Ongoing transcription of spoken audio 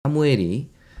사무엘이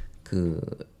그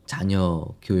자녀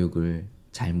교육을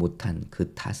잘 못한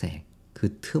그 탓에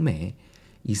그 틈에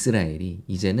이스라엘이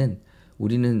이제는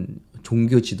우리는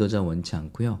종교 지도자 원치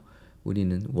않고요.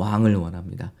 우리는 왕을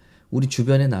원합니다. 우리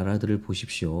주변의 나라들을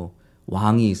보십시오.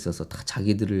 왕이 있어서 다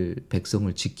자기들을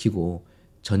백성을 지키고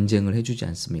전쟁을 해주지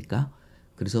않습니까?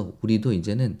 그래서 우리도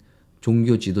이제는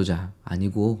종교 지도자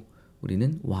아니고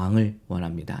우리는 왕을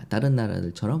원합니다. 다른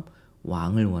나라들처럼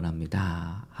왕을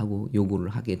원합니다. 하고 요구를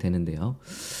하게 되는데요.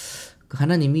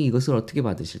 하나님이 이것을 어떻게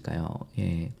받으실까요?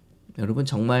 예. 여러분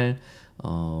정말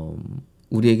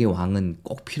우리에게 왕은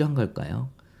꼭 필요한 걸까요?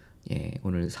 예,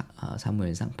 오늘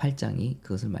사무엘상 8장이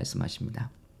그것을 말씀하십니다.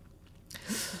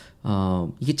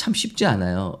 이게 참 쉽지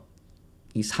않아요.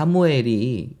 이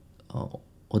사무엘이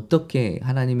어떻게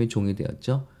하나님의 종이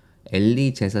되었죠?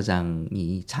 엘리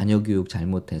제사장이 자녀 교육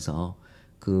잘못해서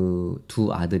그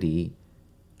두 아들이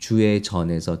주의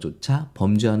전에서조차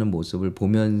범죄하는 모습을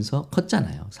보면서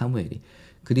컸잖아요. 사무엘이.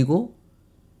 그리고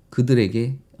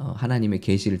그들에게 하나님의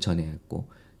계시를 전해했고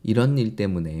이런 일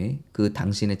때문에 그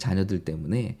당신의 자녀들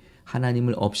때문에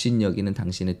하나님을 업신여기는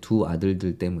당신의 두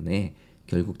아들들 때문에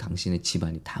결국 당신의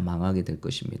집안이 다 망하게 될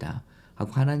것입니다.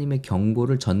 하고 하나님의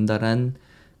경고를 전달한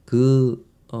그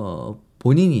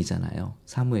본인이잖아요.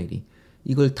 사무엘이.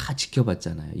 이걸 다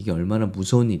지켜봤잖아요. 이게 얼마나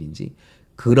무서운 일인지.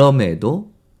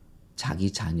 그럼에도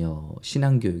자기 자녀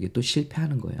신앙교육에 또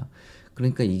실패하는 거예요.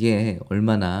 그러니까 이게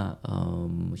얼마나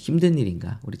힘든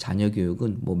일인가. 우리 자녀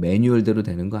교육은 뭐 매뉴얼대로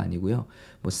되는 거 아니고요.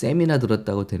 뭐 세미나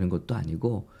들었다고 되는 것도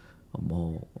아니고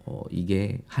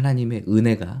이게 하나님의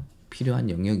은혜가 필요한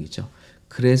영역이죠.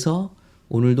 그래서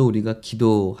오늘도 우리가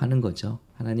기도하는 거죠.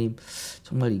 하나님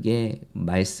정말 이게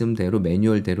말씀대로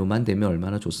매뉴얼대로만 되면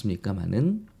얼마나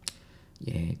좋습니까마는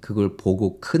그걸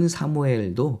보고 큰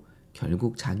사무엘도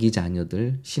결국 자기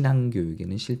자녀들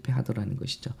신앙교육에는 실패하더라는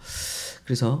것이죠.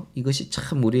 그래서 이것이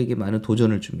참 우리에게 많은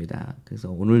도전을 줍니다. 그래서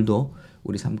오늘도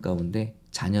우리 삶 가운데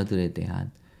자녀들에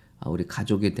대한 우리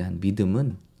가족에 대한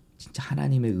믿음은 진짜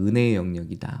하나님의 은혜의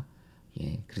영역이다.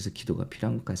 그래서 기도가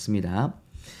필요한 것 같습니다.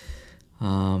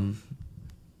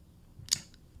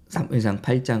 사무엘상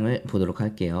 8장을 보도록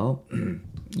할게요.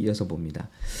 이어서 봅니다.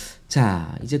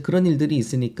 자, 이제 그런 일들이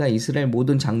있으니까 이스라엘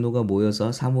모든 장로가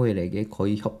모여서 사무엘에게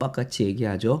거의 협박같이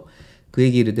얘기하죠.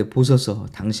 그에게 이르되 보소서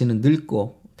당신은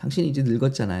늙고 당신이 이제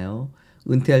늙었잖아요.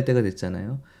 은퇴할 때가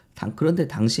됐잖아요. 그런데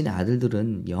당신의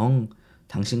아들들은 영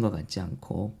당신과 같지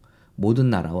않고 모든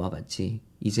나라와 같이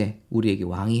이제 우리에게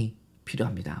왕이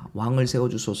필요합니다. 왕을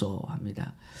세워주소서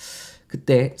합니다.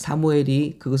 그때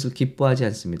사무엘이 그것을 기뻐하지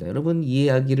않습니다. 여러분 이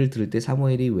이야기를 들을 때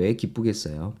사무엘이 왜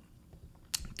기쁘겠어요?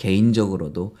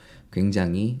 개인적으로도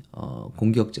굉장히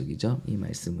공격적이죠. 이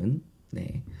말씀은.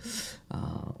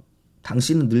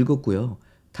 당신은 늙었고요.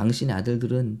 당신의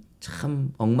아들들은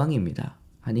참 엉망입니다.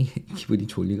 아니 기분이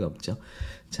좋을 리가 없죠.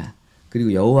 자,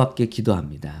 그리고 여호와께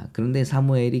기도합니다. 그런데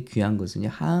사무엘이 귀한 것은요.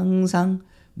 항상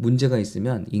문제가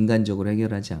있으면 인간적으로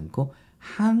해결하지 않고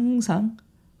항상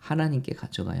하나님께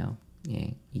가져가요.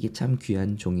 이게 참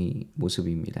귀한 종의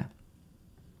모습입니다.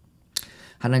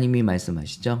 하나님이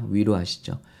말씀하시죠.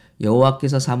 위로하시죠.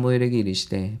 여호와께서 사무엘에게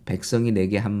이르시되 백성이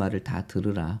내게 한 말을 다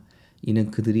들으라. 이는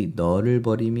그들이 너를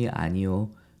버림이 아니요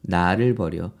나를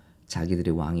버려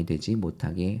자기들의 왕이 되지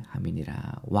못하게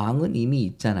함이니라. 왕은 이미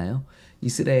있잖아요.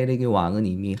 이스라엘에게 왕은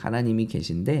이미 하나님이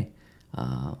계신데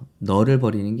너를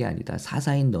버리는 게 아니다.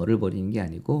 사사인 너를 버리는 게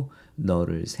아니고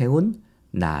너를 세운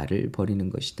나를 버리는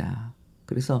것이다.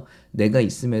 그래서 내가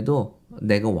있음에도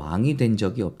내가 왕이 된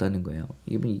적이 없다는 거예요.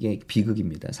 이게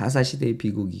비극입니다. 사사시대의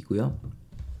비극이고요.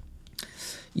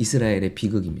 이스라엘의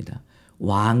비극입니다.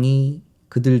 왕이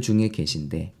그들 중에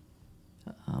계신데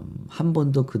한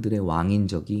번도 그들의 왕인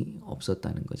적이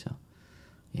없었다는 거죠.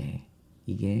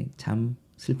 이게 참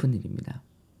슬픈 일입니다.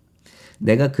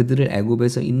 내가 그들을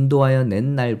애굽에서 인도하여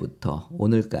낸 날부터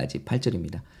오늘까지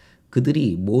 8절입니다.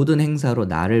 그들이 모든 행사로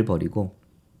나를 버리고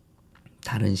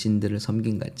다른 신들을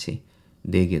섬긴같이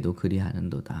내게도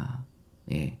그리하는도다.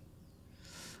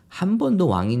 한 번도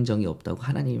왕인 적이 없다고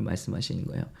하나님이 말씀하시는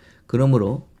거예요.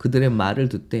 그러므로 그들의 말을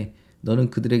듣되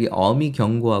너는 그들에게 엄히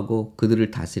경고하고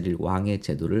그들을 다스릴 왕의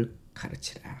제도를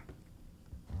가르치라.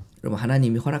 여러분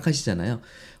하나님이 허락하시잖아요.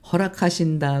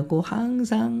 허락하신다고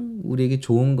항상 우리에게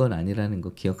좋은 건 아니라는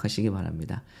거 기억하시기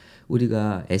바랍니다.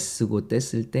 우리가 애쓰고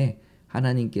떼쓸 때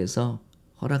하나님께서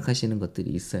허락하시는 것들이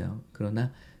있어요.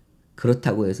 그러나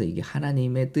그렇다고 해서 이게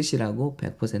하나님의 뜻이라고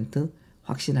 100%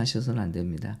 확신하셔서는 안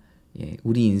됩니다.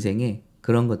 우리 인생에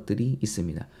그런 것들이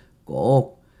있습니다.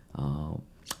 꼭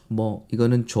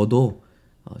이거는 줘도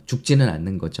죽지는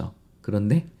않는 거죠.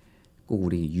 그런데 꼭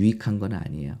우리 유익한 건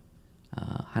아니에요.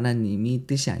 하나님이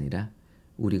뜻이 아니라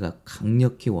우리가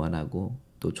강력히 원하고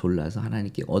또 졸라서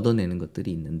하나님께 얻어내는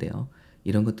것들이 있는데요.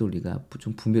 이런 것도 우리가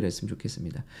좀 분별했으면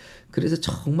좋겠습니다. 그래서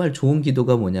정말 좋은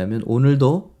기도가 뭐냐면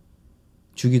오늘도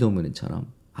주기도문처럼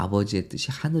아버지의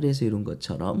뜻이 하늘에서 이룬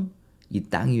것처럼 이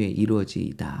땅 위에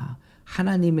이루어지이다.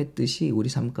 하나님의 뜻이 우리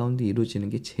삶 가운데 이루어지는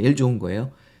게 제일 좋은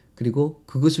거예요. 그리고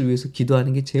그것을 위해서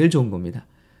기도하는 게 제일 좋은 겁니다.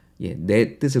 예,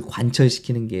 내 뜻을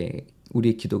관철시키는 게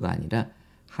우리의 기도가 아니라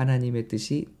하나님의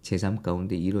뜻이 제 삶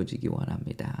가운데 이루어지기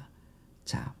원합니다.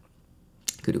 자,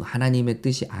 그리고 하나님의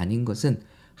뜻이 아닌 것은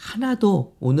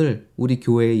하나도 오늘 우리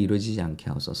교회에 이루어지지 않게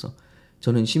하옵소서.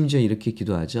 저는 심지어 이렇게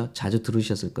기도하죠. 자주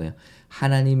들으셨을 거예요.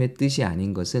 하나님의 뜻이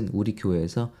아닌 것은 우리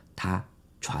교회에서 다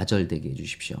좌절되게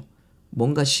해주십시오.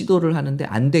 뭔가 시도를 하는데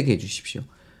안 되게 해주십시오.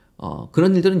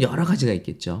 그런 일들은 여러 가지가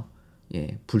있겠죠.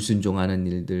 예, 불순종하는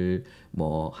일들,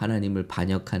 뭐 하나님을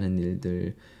반역하는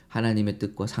일들, 하나님의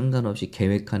뜻과 상관없이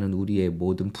계획하는 우리의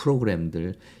모든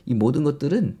프로그램들, 이 모든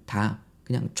것들은 다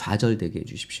그냥 좌절되게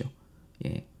해주십시오.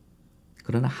 예.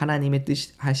 그러나 하나님의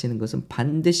뜻 하시는 것은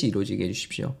반드시 이루어지게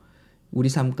해주십시오. 우리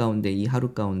삶 가운데 이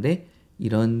하루 가운데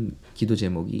이런 기도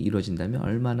제목이 이루어진다면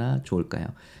얼마나 좋을까요?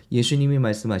 예수님이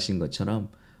말씀하신 것처럼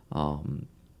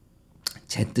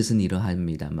제 뜻은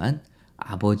이러합니다만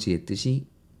아버지의 뜻이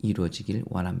이루어지길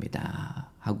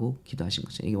원합니다 하고 기도하신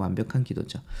거죠. 이게 완벽한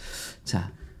기도죠.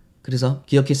 자, 그래서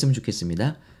기억했으면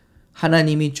좋겠습니다.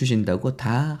 하나님이 주신다고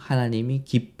다 하나님이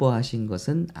기뻐하신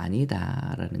것은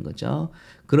아니다라는 거죠.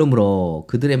 그러므로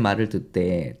그들의 말을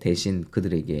듣되 대신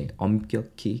그들에게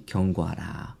엄격히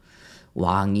경고하라.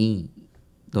 왕이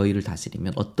너희를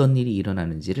다스리면 어떤 일이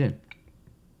일어나는지를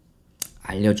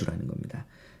알려주라는 겁니다.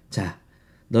 자,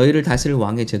 너희를 다스릴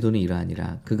왕의 제도는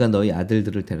이러하니라. 그가 너희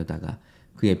아들들을 데려다가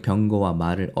그의 병거와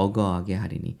말을 어거하게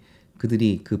하리니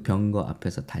그들이 그 병거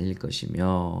앞에서 달릴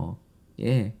것이며.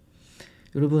 예,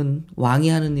 여러분, 왕이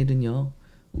하는 일은요,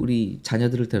 우리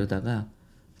자녀들을 데려다가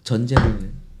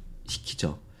전쟁을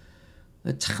시키죠.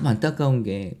 참 안타까운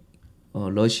게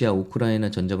러시아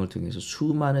우크라이나 전쟁을 통해서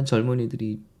수많은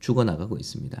젊은이들이 죽어나가고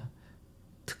있습니다.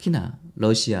 특히나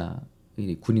러시아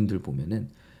군인들 보면은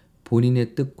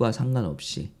본인의 뜻과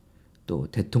상관없이 또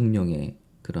대통령의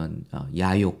그런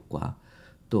야욕과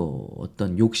또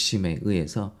어떤 욕심에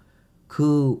의해서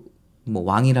그 뭐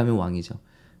왕이라면 왕이죠.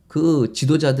 그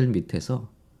지도자들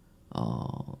밑에서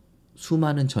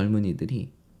수많은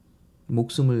젊은이들이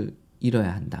목숨을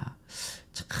잃어야 한다.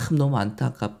 참 너무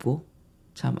안타깝고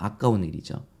참 아까운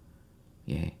일이죠.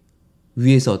 예,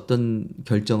 위에서 어떤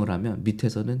결정을 하면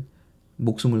밑에서는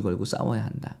목숨을 걸고 싸워야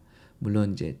한다.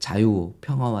 물론 이제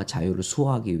평화와 자유를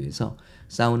수호하기 위해서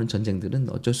싸우는 전쟁들은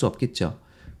어쩔 수 없겠죠.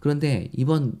 그런데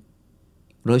이번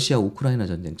러시아 우크라이나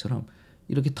전쟁처럼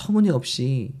이렇게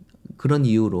터무니없이 그런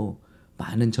이유로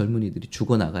많은 젊은이들이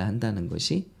죽어나가야 한다는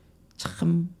것이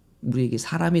참 우리에게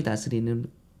사람이 다스리는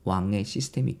왕의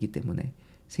시스템이 있기 때문에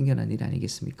생겨난 일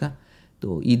아니겠습니까?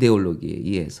 또 이데올로기에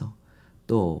의해서,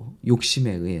 또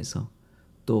욕심에 의해서,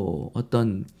 또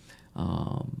어떤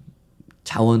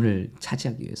자원을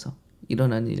차지하기 위해서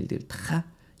일어나는 일들 다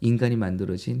인간이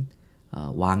만들어진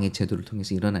왕의 제도를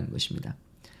통해서 일어나는 것입니다.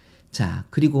 자,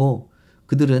 그리고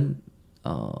그들은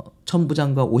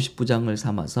 1000부장과 50부장을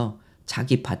삼아서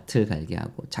자기 밭을 갈게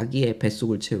하고 자기의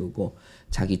뱃속을 채우고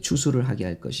자기 추수를 하게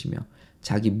할 것이며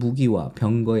자기 무기와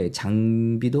병거의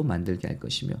장비도 만들게 할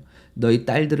것이며 너희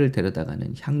딸들을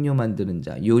데려다가는 향료 만드는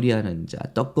자, 요리하는 자,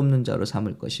 떡 굽는 자로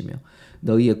삼을 것이며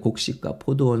너희의 곡식과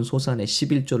포도원 소산의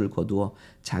 11조를 거두어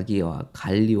자기와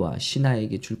관리와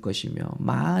신하에게 줄 것이며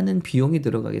많은 비용이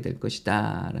들어가게 될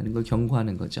것이다 라는 걸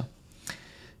경고하는 거죠.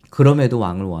 그럼에도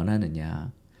왕을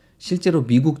원하느냐. 실제로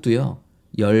미국도요.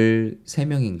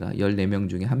 13명인가 14명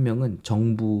중에 한 명은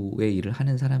정부의 일을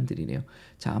하는 사람들이래요.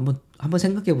 자, 한번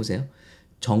생각해 보세요.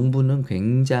 정부는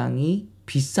굉장히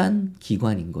비싼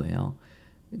기관인 거예요.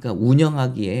 그러니까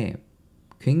운영하기에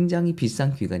굉장히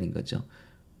비싼 기관인 거죠.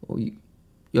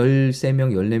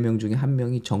 13명, 14명 중에 한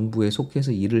명이 정부에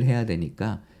속해서 일을 해야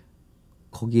되니까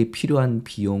거기에 필요한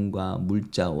비용과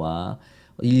물자와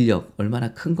인력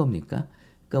얼마나 큰 겁니까?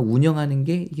 그러니까 운영하는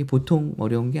게 이게 보통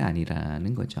어려운 게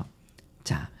아니라는 거죠.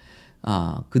 자,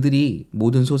 그들이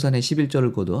모든 소산의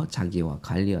 11조를 거두어 자기와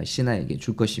관리와 신하에게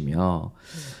줄 것이며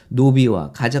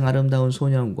노비와 가장 아름다운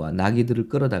소년과 나귀들을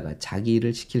끌어다가 자기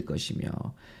일을 시킬 것이며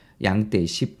양떼의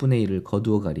 10분의 1을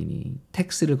거두어 가리니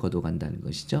텍스를 거두어 간다는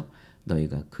것이죠.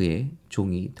 너희가 그의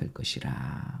종이 될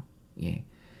것이라. 예.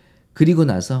 그리고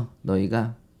나서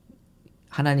너희가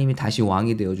하나님이 다시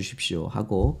왕이 되어 주십시오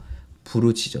하고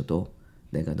부르짖어도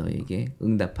내가 너에게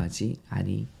응답하지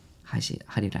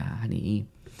하리라 하니.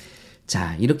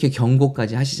 자, 이렇게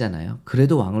경고까지 하시잖아요.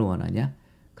 그래도 왕을 원하냐?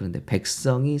 그런데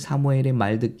백성이 사무엘의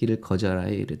말 듣기를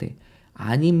거절하여 이르되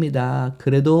아닙니다.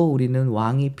 그래도 우리는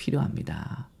왕이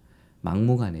필요합니다.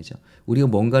 막무가내죠. 우리가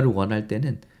뭔가를 원할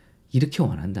때는 이렇게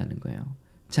원한다는 거예요.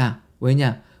 자,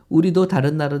 왜냐? 우리도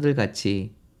다른 나라들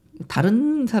같이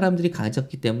다른 사람들이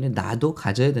가졌기 때문에 나도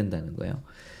가져야 된다는 거예요.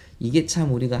 이게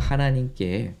참 우리가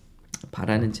하나님께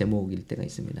바라는 제목일 때가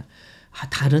있습니다.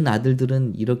 다른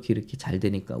아들들은 이렇게 잘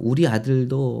되니까 우리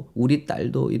아들도 우리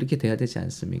딸도 이렇게 돼야 되지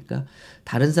않습니까?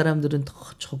 다른 사람들은 더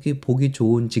저기 보기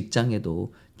좋은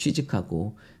직장에도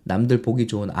취직하고 남들 보기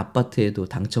좋은 아파트에도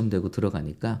당첨되고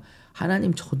들어가니까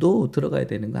하나님 저도 들어가야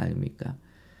되는 거 아닙니까?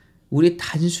 우리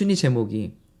단순히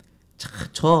제목이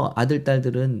저 아들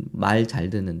딸들은 말 잘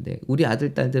듣는데 우리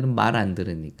아들 딸들은 말 안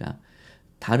들으니까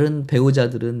다른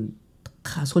배우자들은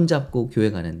다 손잡고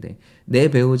교회 가는데 내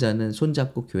배우자는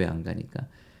손잡고 교회 안 가니까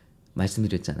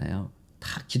말씀드렸잖아요.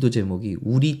 다 기도 제목이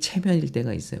우리 체면일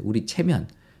때가 있어요. 우리 체면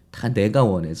다 내가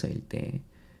원해서일 때.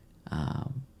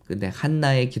 근데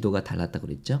한나의 기도가 달랐다고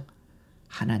그랬죠.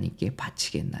 하나님께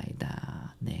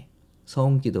바치겠나이다. 네,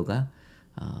 서온 기도가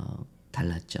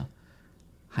달랐죠.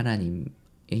 하나님의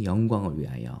영광을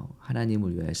위하여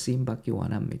하나님을 위하여 쓰임받기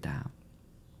원합니다.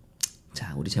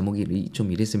 자, 우리 제목이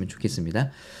좀 이랬으면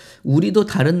좋겠습니다. 우리도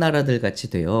다른 나라들 같이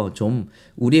되어 좀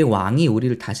우리의 왕이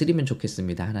우리를 다스리면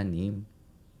좋겠습니다. 하나님.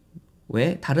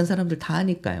 왜? 다른 사람들 다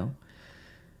하니까요.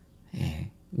 예,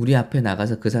 우리 앞에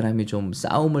나가서 그 사람이 좀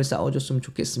싸움을 싸워줬으면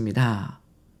좋겠습니다.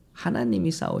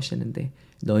 하나님이 싸우시는데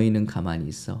너희는 가만히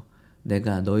있어.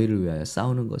 내가 너희를 위하여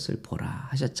싸우는 것을 보라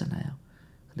하셨잖아요.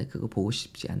 근데 그거 보고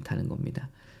싶지 않다는 겁니다.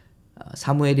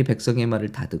 사무엘이 백성의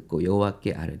말을 다 듣고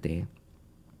여호와께 아뢰되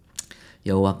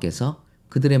여호와께서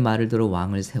그들의 말을 들어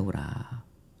왕을 세우라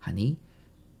하니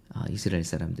이스라엘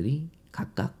사람들이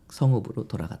각각 성읍으로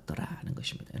돌아갔더라 하는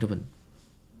것입니다. 여러분,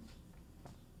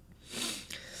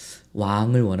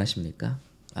 왕을 원하십니까?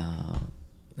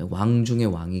 왕중의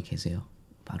왕이 계세요.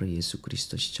 바로 예수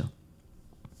그리스도시죠.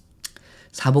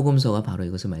 사복음서가 바로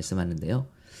이것을 말씀하는데요.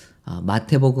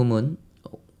 마태복음은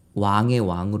왕의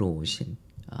왕으로 오신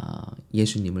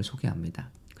예수님을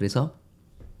소개합니다. 그래서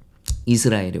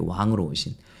이스라엘의 왕으로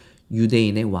오신,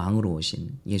 유대인의 왕으로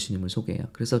오신 예수님을 소개해요.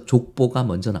 그래서 족보가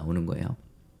먼저 나오는 거예요.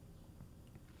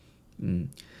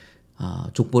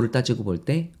 족보를 따지고 볼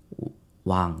때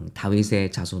왕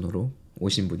다윗의 자손으로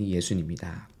오신 분이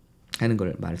예수님이다 하는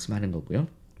걸 말씀하는 거고요.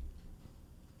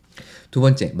 두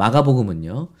번째,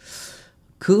 마가복음은요.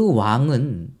 그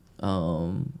왕은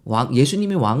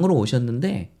예수님이 왕으로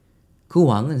오셨는데 그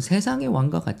왕은 세상의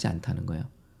왕과 같지 않다는 거예요.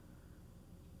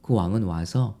 그 왕은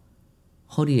와서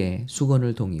허리에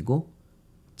수건을 동이고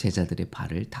제자들의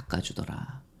발을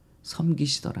닦아주더라.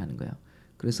 섬기시더라는 거예요.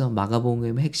 그래서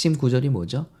마가복음의 핵심 구절이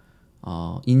뭐죠?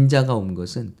 인자가 온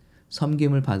것은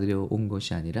섬김을 받으려 온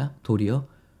것이 아니라 도리어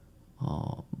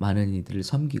많은 이들을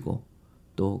섬기고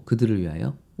또 그들을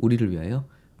위하여, 우리를 위하여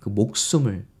그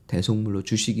목숨을 대속물로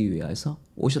주시기 위해서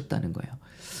오셨다는 거예요.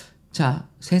 자,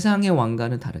 세상의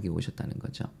왕과는 다르게 오셨다는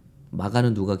거죠.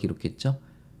 마가는 누가 기록했죠?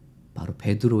 바로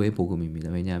베드로의 복음입니다.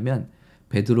 왜냐하면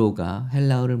베드로가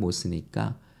헬라어를 못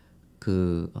쓰니까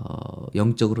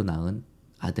영적으로 낳은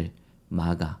아들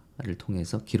마가를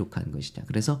통해서 기록한 것이냐.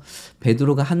 그래서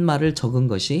베드로가 한 말을 적은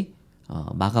것이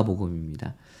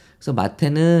마가복음입니다. 그래서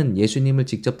마태는 예수님을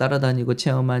직접 따라다니고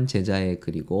체험한 제자의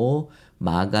글이고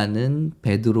마가는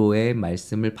베드로의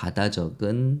말씀을 받아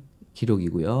적은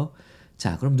기록이고요.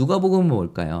 자, 그럼 누가복음은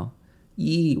뭘까요?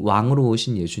 이 왕으로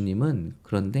오신 예수님은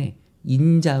그런데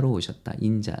인자로 오셨다.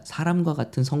 인자, 사람과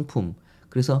같은 성품.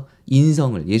 그래서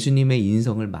예수님의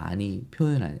인성을 많이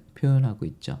표현하고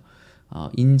있죠.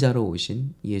 인자로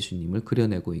오신 예수님을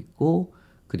그려내고 있고,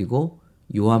 그리고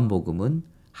요한복음은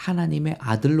하나님의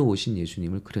아들로 오신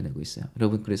예수님을 그려내고 있어요.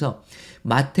 여러분, 그래서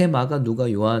마태, 마가,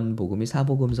 누가, 요한복음이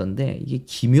사복음서인데 이게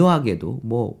기묘하게도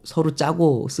뭐 서로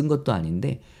짜고 쓴 것도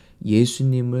아닌데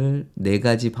예수님을 네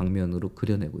가지 방면으로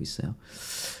그려내고 있어요.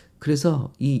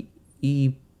 그래서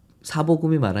이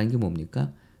사복음이 말하는 게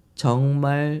뭡니까?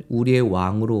 정말 우리의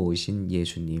왕으로 오신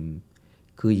예수님,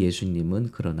 그 예수님은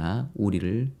그러나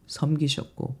우리를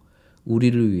섬기셨고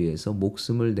우리를 위해서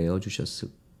목숨을 내어주셨을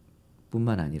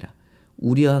뿐만 아니라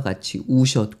우리와 같이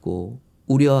우셨고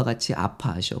우리와 같이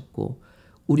아파하셨고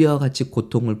우리와 같이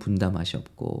고통을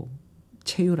분담하셨고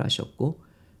체휼하셨고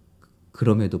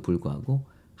그럼에도 불구하고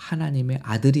하나님의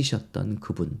아들이셨던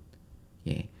그분,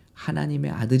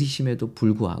 하나님의 아들이심에도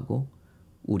불구하고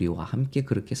우리와 함께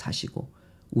그렇게 사시고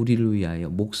우리를 위하여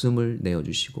목숨을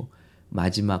내어주시고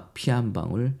마지막 피 한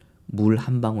방울, 물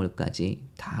한 방울까지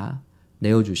다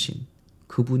내어주신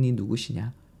그분이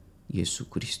누구시냐? 예수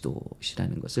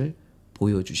그리스도시라는 것을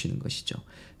보여주시는 것이죠.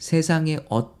 세상의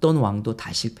어떤 왕도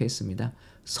다 실패했습니다.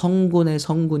 성군의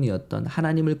성군이었던,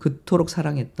 하나님을 그토록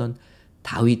사랑했던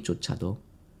다윗조차도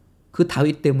그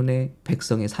다윗 때문에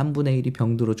백성의 3분의 1이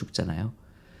병들어 죽잖아요.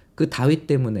 그 다윗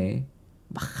때문에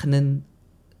많은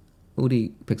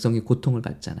우리 백성이 고통을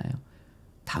받잖아요.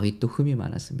 다윗도 흠이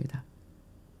많았습니다.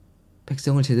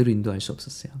 백성을 제대로 인도할 수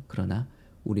없었어요. 그러나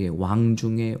우리의 왕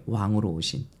중의 왕으로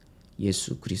오신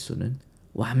예수 그리스도는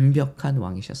완벽한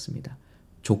왕이셨습니다.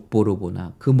 족보로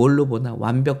보나 그 뭘로 보나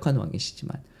완벽한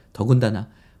왕이시지만 더군다나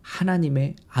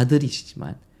하나님의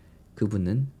아들이시지만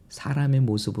그분은 사람의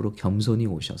모습으로 겸손히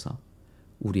오셔서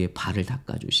우리의 발을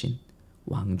닦아주신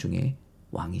왕 중의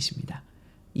왕이십니다.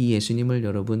 이 예수님을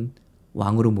여러분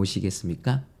왕으로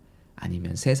모시겠습니까?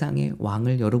 아니면 세상의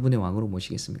왕을 여러분의 왕으로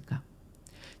모시겠습니까?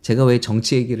 제가 왜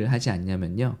정치 얘기를 하지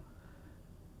않냐면요.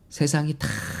 세상이 다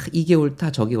이게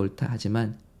옳다 저게 옳다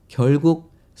하지만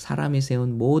결국 사람이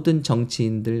세운 모든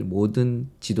정치인들 모든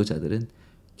지도자들은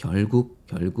결국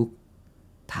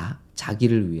다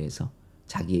자기를 위해서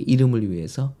자기의 이름을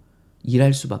위해서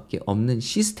일할 수밖에 없는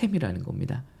시스템이라는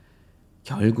겁니다.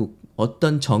 결국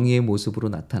어떤 정의의 모습으로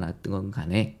나타났던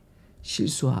간에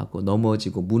실수하고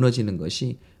넘어지고 무너지는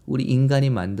것이 우리 인간이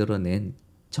만들어낸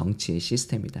정치의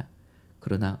시스템이다.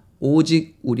 그러나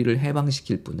오직 우리를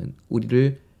해방시킬 분은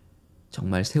우리를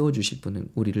정말 세워주실 분은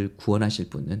우리를 구원하실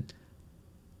분은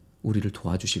우리를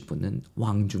도와주실 분은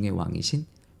왕 중의 왕이신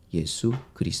예수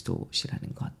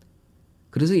그리스도시라는 것.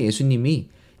 그래서 예수님이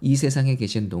이 세상에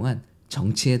계신 동안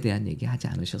정치에 대한 얘기 하지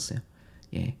않으셨어요.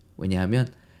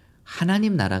 왜냐하면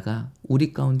하나님 나라가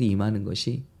우리 가운데 임하는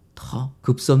것이 더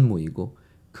급선무이고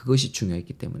그것이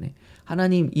중요했기 때문에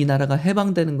하나님 이 나라가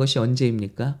해방되는 것이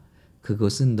언제입니까?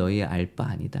 그것은 너희의 알 바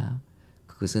아니다.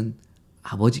 그것은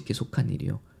아버지께 속한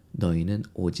일이요. 너희는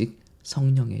오직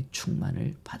성령의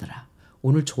충만을 받으라.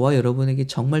 오늘 저와 여러분에게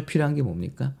정말 필요한 게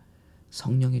뭡니까?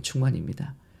 성령의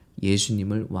충만입니다.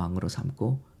 예수님을 왕으로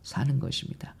삼고 사는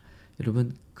것입니다.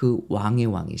 여러분 그 왕의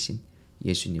왕이신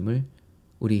예수님을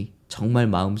우리 정말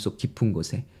마음속 깊은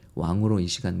곳에 왕으로 이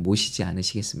시간 모시지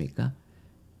않으시겠습니까?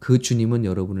 그 주님은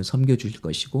여러분을 섬겨주실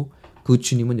것이고 그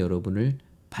주님은 여러분을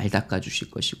발닦아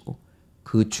주실 것이고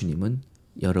그 주님은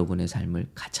여러분의 삶을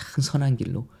가장 선한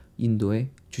길로 인도해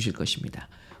주실 것입니다.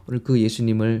 오늘 그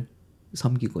예수님을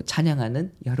섬기고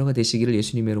찬양하는 하루가 되시기를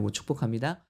예수님의 이름으로 축복합니다.